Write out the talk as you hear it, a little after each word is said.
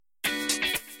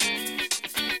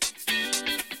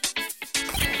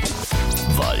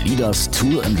Validas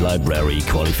Tool and Library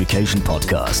Qualification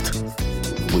Podcast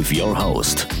with your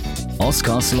host,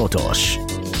 Oskar Zlotosz.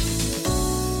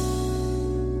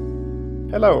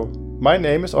 Hello, my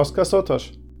name is Oskar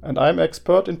Zlotosz and I'm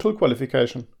expert in tool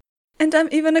qualification. And I'm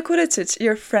Ivana Kuricic,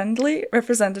 your friendly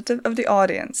representative of the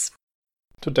audience.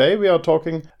 Today we are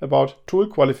talking about tool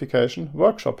qualification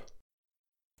workshop.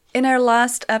 In our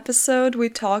last episode, we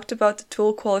talked about the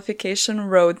tool qualification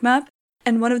roadmap,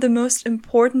 and one of the most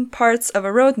important parts of a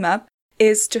roadmap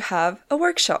is to have a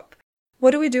workshop.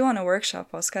 What do we do on a workshop,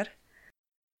 Oskar?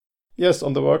 Yes,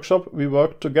 on the workshop we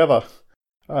work together.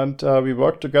 And we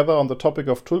work together on the topic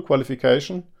of tool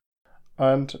qualification.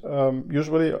 And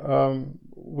usually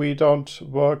we don't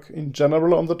work in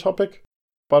general on the topic,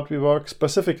 but we work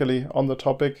specifically on the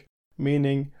topic,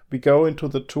 meaning we go into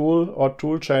the tool or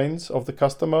tool chains of the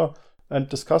customer and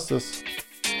discuss this.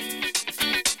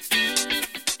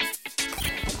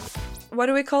 Why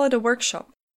do we call it a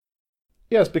workshop?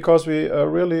 Yes, because we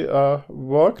really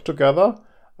work together,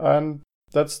 and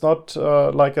that's not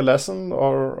like a lesson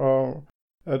or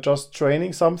just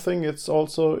training something. It's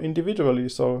also individually,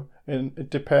 so it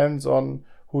depends on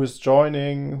who is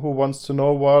joining, who wants to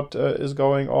know what is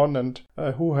going on, and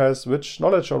who has which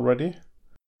knowledge already.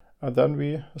 And then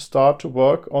we start to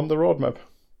work on the roadmap.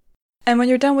 And when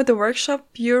you're done with the workshop,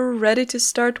 you're ready to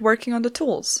start working on the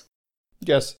tools.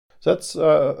 Yes, that's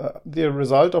the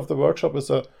result of the workshop is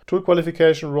a tool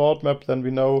qualification roadmap. Then we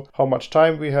know how much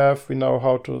time we have. We know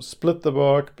how to split the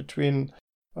work between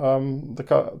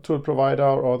the tool provider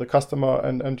or the customer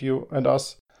and you and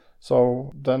us.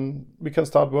 So then we can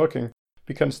start working.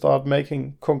 We can start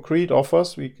making concrete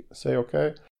offers. We say,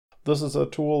 okay, this is a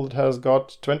tool that has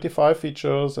got 25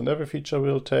 features and every feature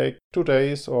will take 2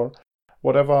 days or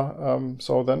whatever.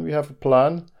 So then we have a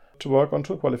plan to work on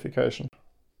tool qualification.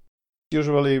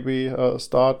 Usually we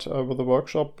start with a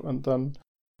workshop, and then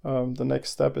the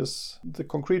next step is the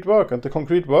concrete work. And the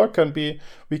concrete work can be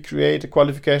we create a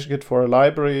qualification kit for a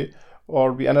library,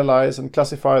 or we analyze and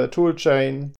classify the tool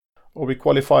chain, or we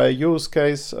qualify a use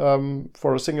case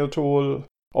for a single tool,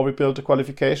 or we build a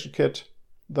qualification kit.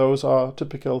 Those are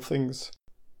typical things.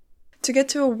 To get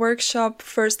to a workshop,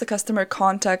 first the customer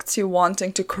contacts you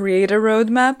wanting to create a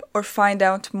roadmap or find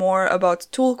out more about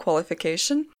tool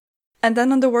qualification. And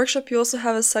then on the workshop, you also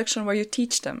have a section where you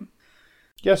teach them.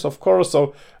 Yes, of course.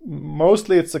 So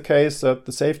mostly it's the case that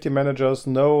the safety managers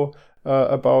know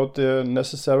about the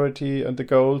necessity and the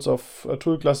goals of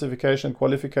tool classification and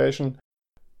qualification,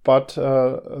 but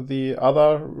the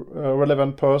other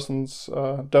relevant persons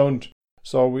don't.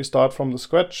 So we start from the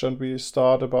scratch and we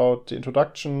start about the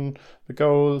introduction, the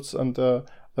goals, and the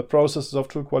processes of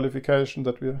tool qualification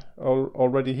that we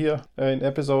already hear in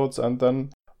episodes, and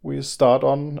then we start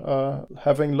on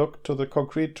having looked to the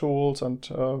concrete tools and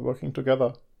working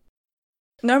together.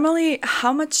 Normally,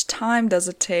 how much time does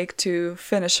it take to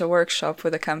finish a workshop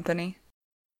with a company?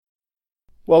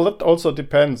 Well, that also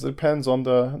depends. It depends on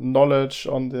the knowledge,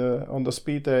 on the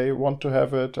speed they want to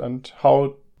have it, and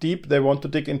how deep they want to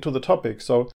dig into the topic.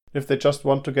 So if they just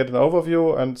want to get an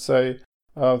overview and say,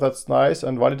 that's nice,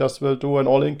 and Validas will do an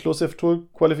all-inclusive tool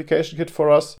qualification kit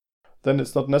for us, then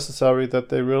it's not necessary that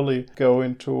they really go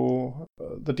into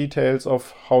the details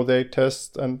of how they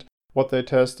test and what they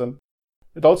test. And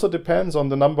it also depends on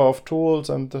the number of tools,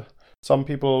 and some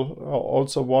people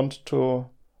also want to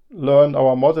learn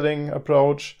our modeling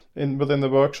approach within the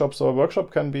workshop. So a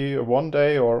workshop can be 1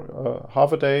 day or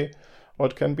half a day, or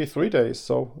it can be 3 days.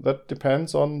 So that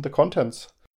depends on the contents.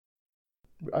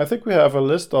 I think we have a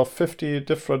list of 50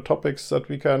 different topics that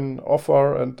we can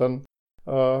offer, and then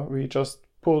we just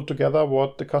pull together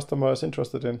what the customer is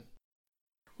interested in.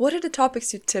 What are the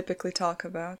topics you typically talk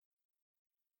about?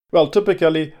 Well,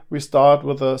 typically we start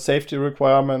with the safety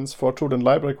requirements for tool and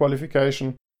library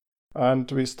qualification,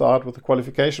 and we start with the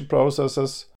qualification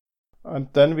processes, and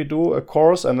then we do a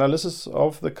course analysis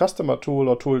of the customer tool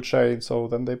or tool chain. So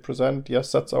then they present,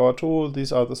 yes, that's our tool,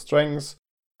 these are the strengths,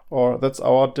 or that's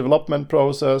our development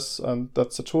process, and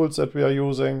that's the tools that we are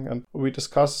using, and we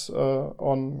discuss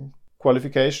on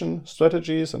qualification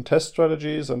strategies and test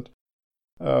strategies, and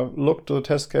look to the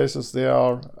test cases they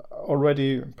are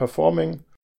already performing.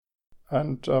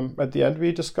 And at the end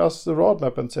we discuss the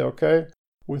roadmap and say, okay,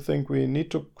 we think we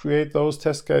need to create those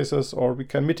test cases, or we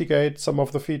can mitigate some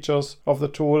of the features of the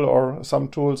tool, or some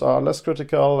tools are less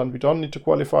critical and we don't need to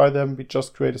qualify them, we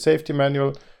just create a safety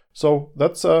manual. So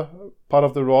that's a part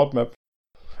of the roadmap.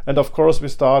 And of course, we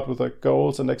start with the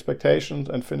goals and expectations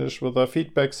and finish with a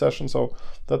feedback session. So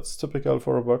that's typical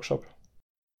for a workshop.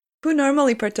 Who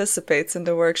normally participates in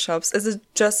the workshops? Is it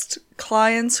just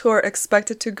clients who are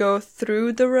expected to go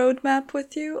through the roadmap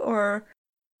with you, or?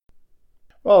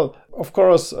 Well, of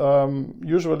course,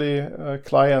 usually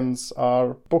clients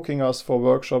are booking us for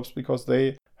workshops because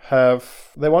they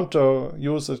want to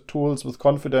use the tools with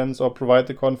confidence or provide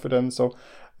the confidence. So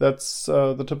that's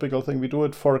the typical thing. We do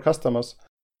it for customers.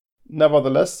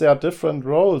 Nevertheless, there are different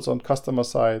roles on customer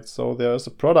side. So there's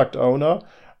a product owner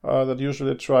that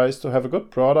usually tries to have a good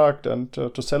product and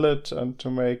to sell it and to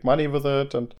make money with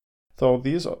it. And so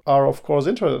these are, of course,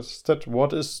 interested.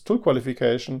 What is tool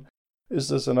qualification? Is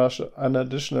this an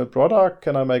additional product?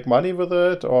 Can I make money with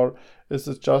it? Or is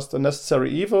it just a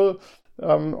necessary evil?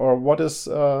 Or what is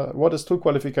tool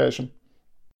qualification?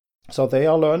 So they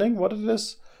are learning what it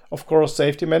is. Of course,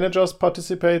 safety managers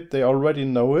participate. They already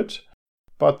know it,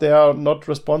 but they are not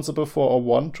responsible for a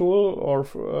one tool,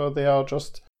 or they are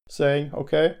just saying,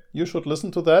 okay, you should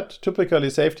listen to that. Typically,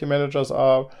 safety managers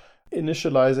are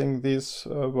initializing these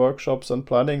workshops and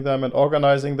planning them and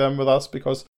organizing them with us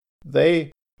because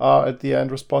they are at the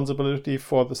end responsibility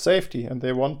for the safety and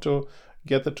they want to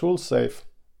get the tools safe.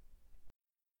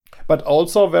 But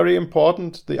also very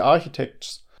important, the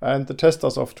architects and the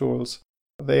testers of tools.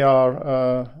 They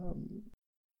are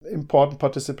important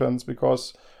participants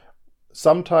because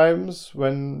sometimes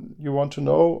when you want to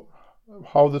know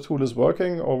how the tool is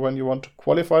working or when you want to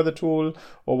qualify the tool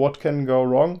or what can go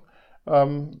wrong,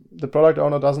 the product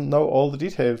owner doesn't know all the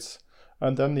details.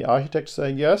 And then the architect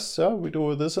saying, yes, we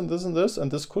do this and this and this,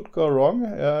 and this could go wrong.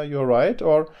 You're right.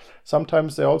 Or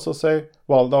sometimes they also say,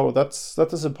 well, no, that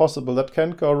is impossible. That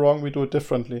can't go wrong. We do it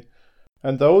differently.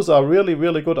 And those are really,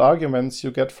 really good arguments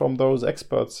you get from those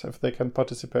experts if they can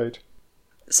participate.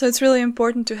 So it's really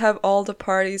important to have all the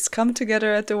parties come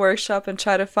together at the workshop and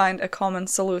try to find a common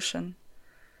solution.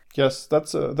 Yes,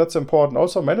 that's important.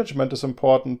 Also, management is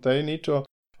important. They need to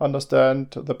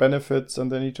understand the benefits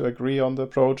and they need to agree on the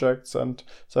projects and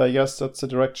say, yes, that's the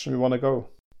direction we want to go.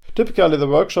 Typically, the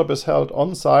workshop is held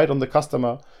on site on the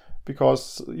customer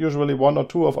because usually one or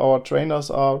two of our trainers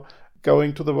are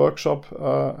going to the workshop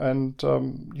and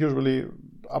usually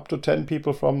up to 10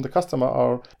 people from the customer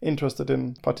are interested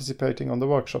in participating on the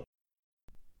workshop.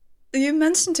 You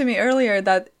mentioned to me earlier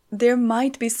that there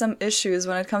might be some issues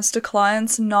when it comes to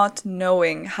clients not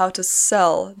knowing how to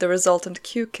sell the resultant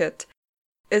Q-Kit.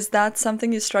 Is that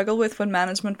something you struggle with when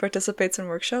management participates in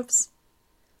workshops?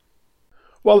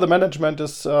 Well, the management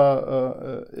is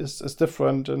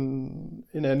different in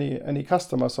any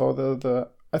customer. So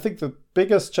I think the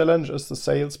biggest challenge is the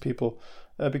salespeople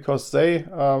because they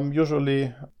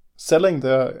usually selling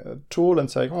their tool and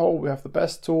saying, "Oh, we have the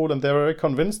best tool," and they're very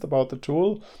convinced about the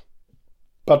tool.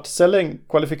 But selling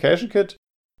qualification kit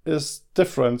is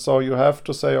different. So you have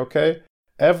to say, okay,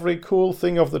 every cool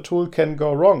thing of the tool can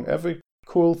go wrong. Every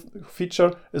cool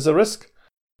feature is a risk.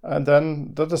 And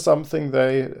then that is something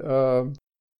they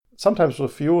sometimes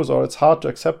refuse, or it's hard to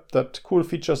accept that cool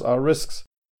features are risks.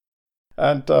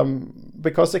 And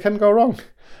because they can go wrong.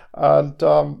 And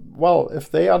well,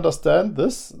 if they understand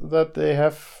this, that they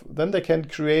have, then they can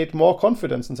create more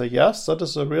confidence and say, yes, that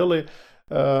is a really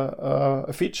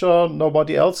a feature.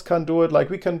 Nobody else can do it like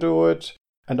we can do it.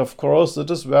 And of course, it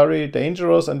is very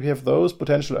dangerous and we have those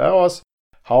potential errors.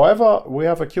 However, we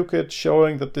have a Q-Kit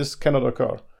showing that this cannot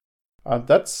occur. And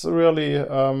that's really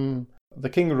the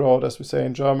king road, as we say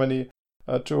in Germany,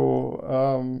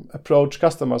 to approach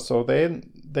customers. So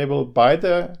they will buy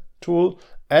the tool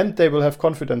and they will have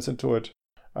confidence into it.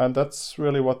 And that's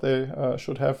really what they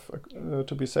should have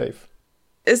to be safe.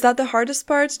 Is that the hardest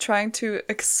part, trying to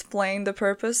explain the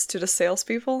purpose to the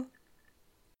salespeople?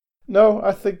 No,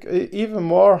 I think even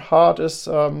more hard is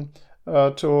to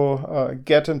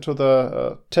get into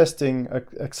the testing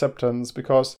acceptance,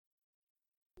 because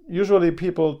usually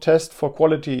people test for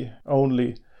quality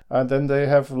only, and then they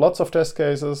have lots of test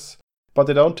cases, but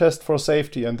they don't test for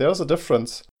safety, and there's a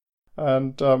difference.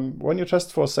 And when you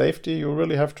test for safety, you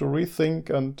really have to rethink,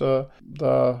 and the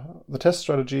test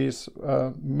strategies.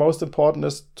 Most important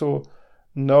is to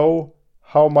know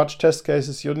how much test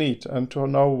cases you need and to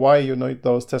know why you need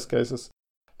those test cases.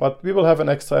 But we will have an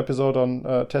extra episode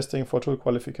on testing for tool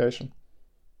qualification.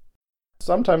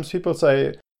 Sometimes people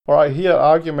say, or I hear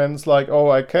arguments like, oh,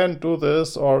 I can't do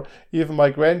this, or even my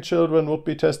grandchildren would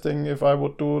be testing if I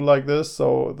would do like this.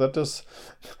 So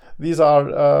these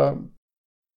are,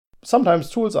 sometimes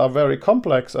tools are very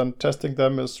complex and testing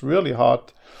them is really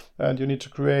hard. And you need to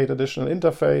create additional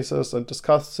interfaces and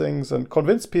discuss things and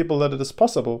convince people that it is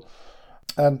possible.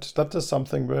 And that is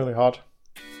something really hard.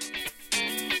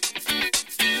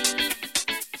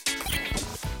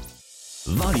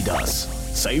 Validas.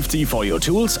 Safety for your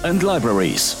tools and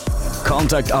libraries.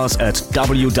 Contact us at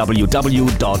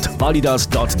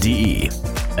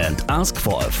www.validas.de and ask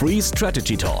for a free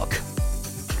strategy talk.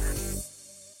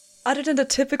 Other than the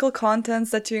typical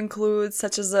contents that you include,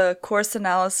 such as a course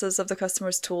analysis of the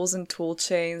customer's tools and tool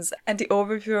chains and the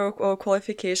overview or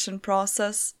qualification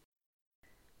process,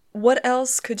 what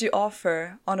else could you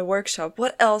offer on a workshop?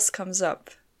 What else comes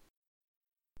up?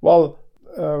 Well,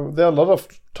 there are a lot of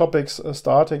topics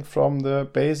starting from the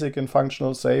basic and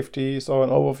functional safety, so an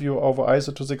overview over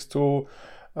ISO 262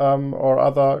 or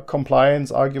other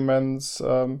compliance arguments.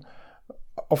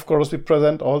 Of course, we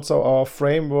present also our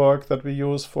framework that we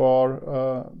use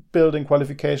for building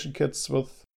qualification kits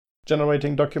with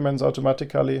generating documents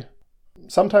automatically.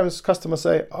 Sometimes customers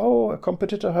say, oh, a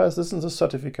competitor has this and this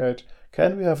certificate.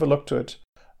 Can we have a look to it?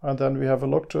 And then we have a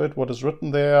look to it, what is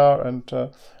written there and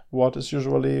what is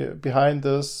usually behind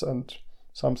this and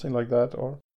something like that.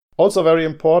 Or also very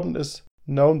important is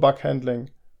known bug handling.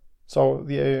 So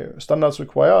the standards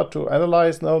require to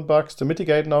analyze known bugs, to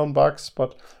mitigate known bugs,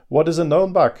 but what is a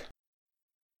known bug?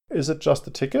 Is it just a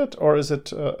ticket or is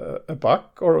it a bug?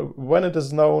 Or when it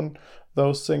is known,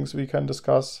 those things we can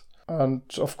discuss. And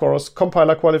of course,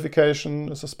 compiler qualification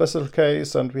is a special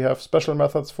case and we have special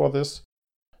methods for this.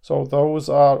 So those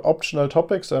are optional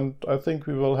topics and I think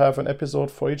we will have an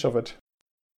episode for each of it.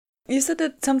 You said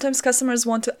that sometimes customers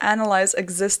want to analyze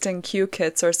existing Q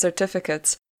kits or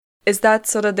certificates. Is that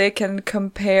so that they can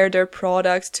compare their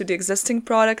product to the existing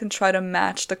product and try to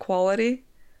match the quality?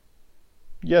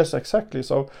 Yes, exactly.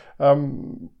 So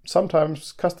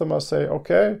sometimes customers say,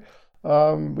 okay,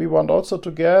 we want also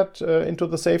to get into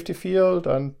the safety field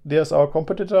and there's our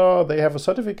competitor, they have a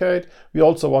certificate, we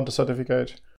also want a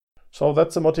certificate. So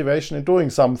that's the motivation in doing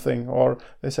something. Or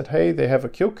they said, hey, they have a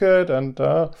Q kit and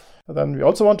then we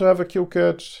also want to have a Q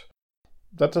kit.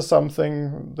 That is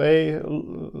something they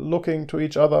looking to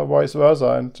each other, vice versa.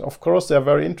 And of course, they're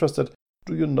very interested.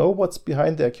 Do you know what's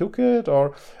behind their Q kit?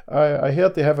 Or I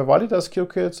heard they have a Validas Q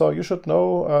kit, so you should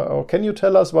know. Or can you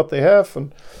tell us what they have?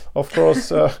 And of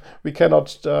course, we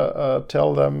cannot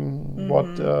tell them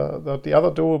what the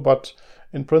other do, but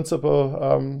in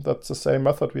principle, that's the same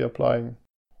method we're applying.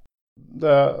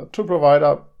 The tool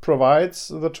provider provides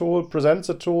the tool, presents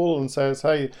the tool and says,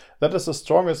 hey, that is the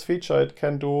strongest feature, it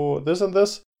can do this and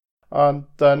this. And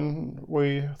then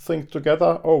we think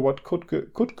together, oh, what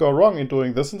could go wrong in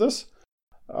doing this and this?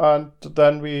 And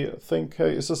then we think,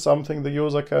 hey, is this something the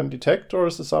user can detect or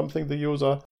is this something the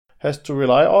user has to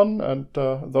rely on? And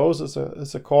those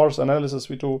is a course analysis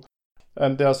we do.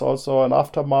 And there's also an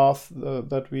aftermath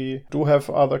that we do have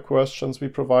other questions. We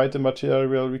provide the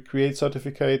material, we create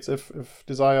certificates if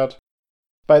desired.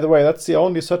 By the way, that's the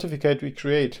only certificate we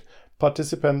create.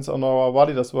 Participants on our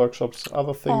Validas workshops,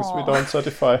 other things we don't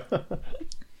certify.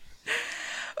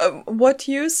 What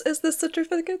use is this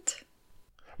certificate?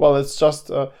 Well, it's just,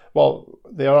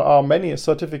 there are many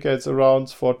certificates around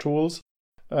for tools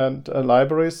and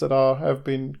libraries that have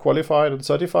been qualified and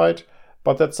certified.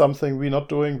 But that's something we're not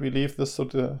doing. We leave this to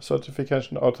the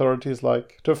certification authorities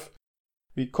like TÜV.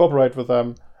 We cooperate with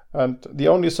them. And the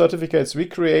only certificates we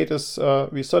create is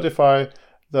we certify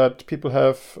that people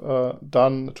have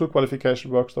done tool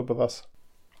qualification workshop with us.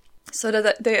 So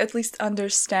that they at least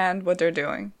understand what they're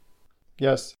doing.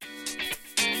 Yes.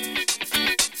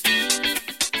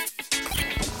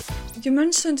 You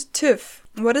mentioned TÜV.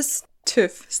 What does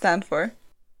TÜV stand for?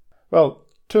 Well,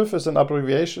 TÜV is an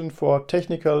abbreviation for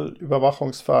Technical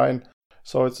Überwachungsverein,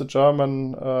 so it's a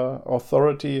German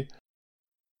authority.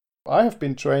 I have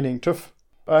been training TÜV.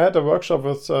 I had a workshop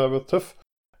with TÜV.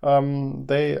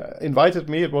 They invited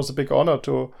me. It was a big honor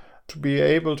to be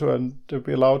able to and to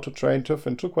be allowed to train TÜV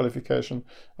in tool qualification.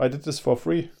 I did this for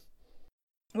free.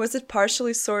 Was it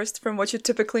partially sourced from what you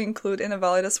typically include in a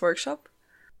Validas workshop?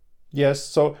 Yes,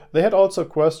 so they had also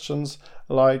questions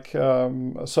like a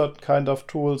certain kind of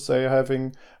tools they are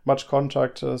having much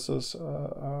contact and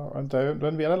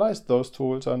when we analyzed those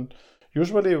tools. And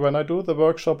usually when I do the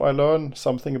workshop, I learn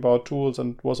something about tools,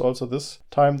 and it was also this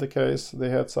time the case. They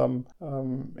had some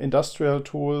industrial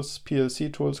tools,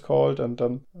 PLC tools called, and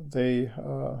then they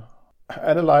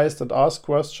analyzed and asked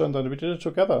questions, and we did it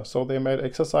together. So they made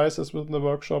exercises within the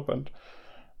workshop, and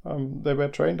they were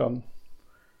trained on.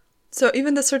 So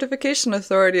even the certification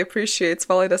authority appreciates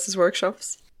Validas'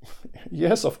 workshops?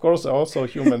 Yes, of course, they're also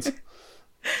humans.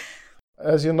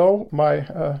 As you know,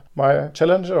 my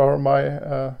challenge or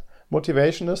my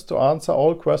motivation is to answer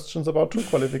all questions about tool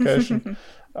qualification.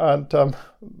 And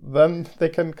then they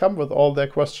can come with all their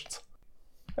questions.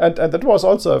 And that was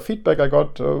also a feedback I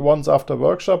got once after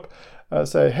workshop.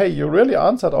 Say, hey, you really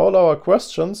answered all our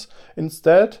questions.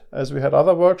 Instead, as we had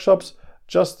other workshops,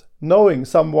 just knowing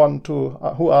someone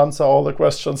who answer all the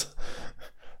questions.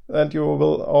 And you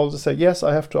will also say, yes,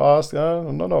 I have to ask.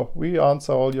 No, we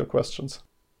answer all your questions.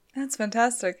 That's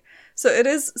fantastic. So it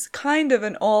is kind of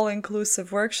an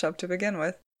all-inclusive workshop to begin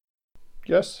with.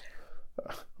 Yes,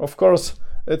 of course.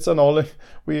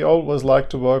 We always like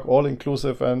to work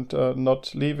all-inclusive and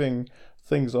not leaving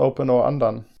things open or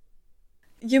undone.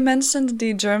 You mentioned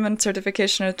the German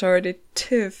certification authority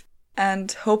TÜV,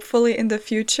 and hopefully in the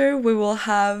future we will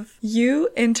have you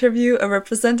interview a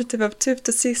representative of TÜV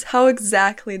to see how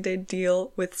exactly they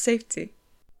deal with safety.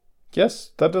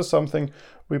 Yes, that is something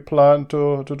we plan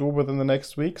to do within the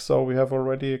next week. So we have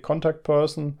already a contact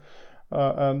person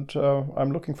and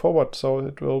I'm looking forward. So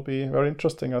it will be very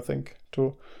interesting, I think,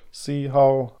 to see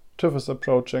how TÜV is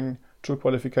approaching tool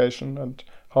qualification and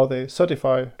how they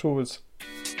certify tools.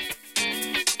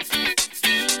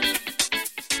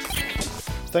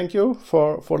 Thank you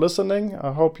for listening.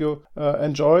 I hope you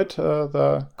enjoyed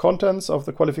the contents of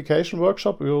the qualification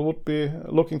workshop. We would be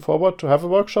looking forward to have a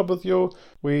workshop with you.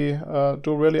 We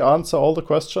do really answer all the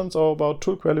questions about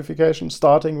tool qualification,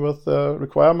 starting with the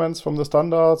requirements from the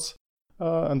standards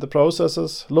and the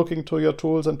processes, looking to your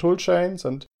tools and tool chains,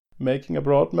 and making a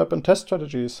roadmap and test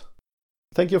strategies.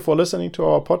 Thank you for listening to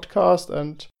our podcast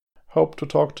and hope to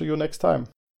talk to you next time.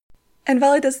 And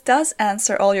Validus does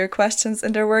answer all your questions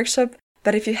in their workshop.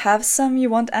 But if you have some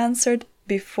you want answered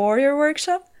before your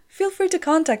workshop, feel free to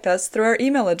contact us through our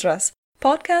email address,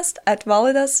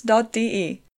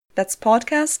 podcast@validas.de. That's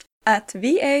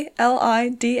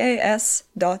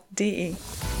podcast@validas.de.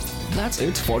 That's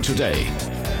it for today.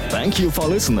 Thank you for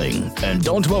listening, and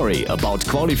don't worry about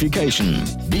qualification.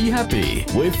 Be happy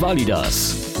with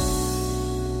Validas.